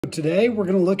Today we're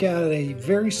going to look at a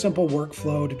very simple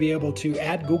workflow to be able to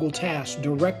add Google Tasks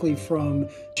directly from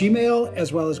Gmail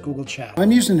as well as Google Chat.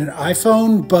 I'm using an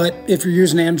iPhone, but if you're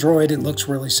using Android, it looks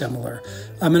really similar.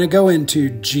 I'm going to go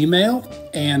into Gmail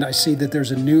and I see that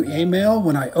there's a new email.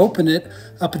 When I open it,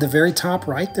 up at the very top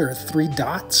right, there are 3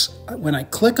 dots. When I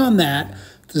click on that,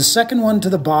 the second one to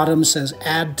the bottom says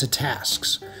Add to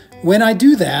Tasks. When I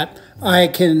do that, I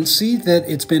can see that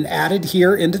it's been added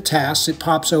here into Tasks. It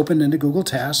pops open into Google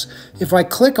Tasks. If I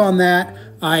click on that,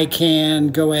 I can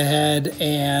go ahead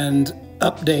and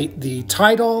update the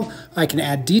title. I can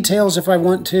add details if I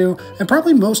want to. And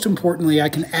probably most importantly, I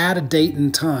can add a date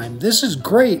and time. This is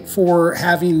great for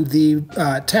having the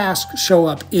task show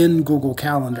up in Google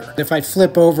Calendar. If I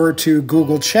flip over to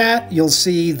Google Chat, you'll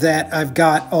see that I've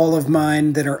got all of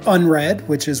mine that are unread,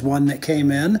 which is one that came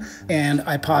in. And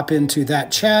I pop into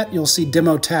that chat. You'll see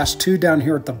Demo Task 2 down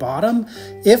here at the bottom.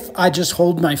 If I just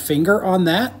hold my finger on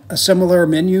that, a similar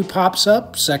menu pops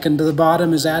up. Second to the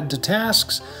bottom is Add to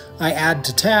Tasks. I add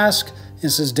to task, it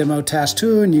says Demo Task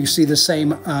 2, and you see the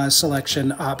same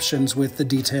selection options with the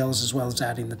details as well as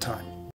adding the time.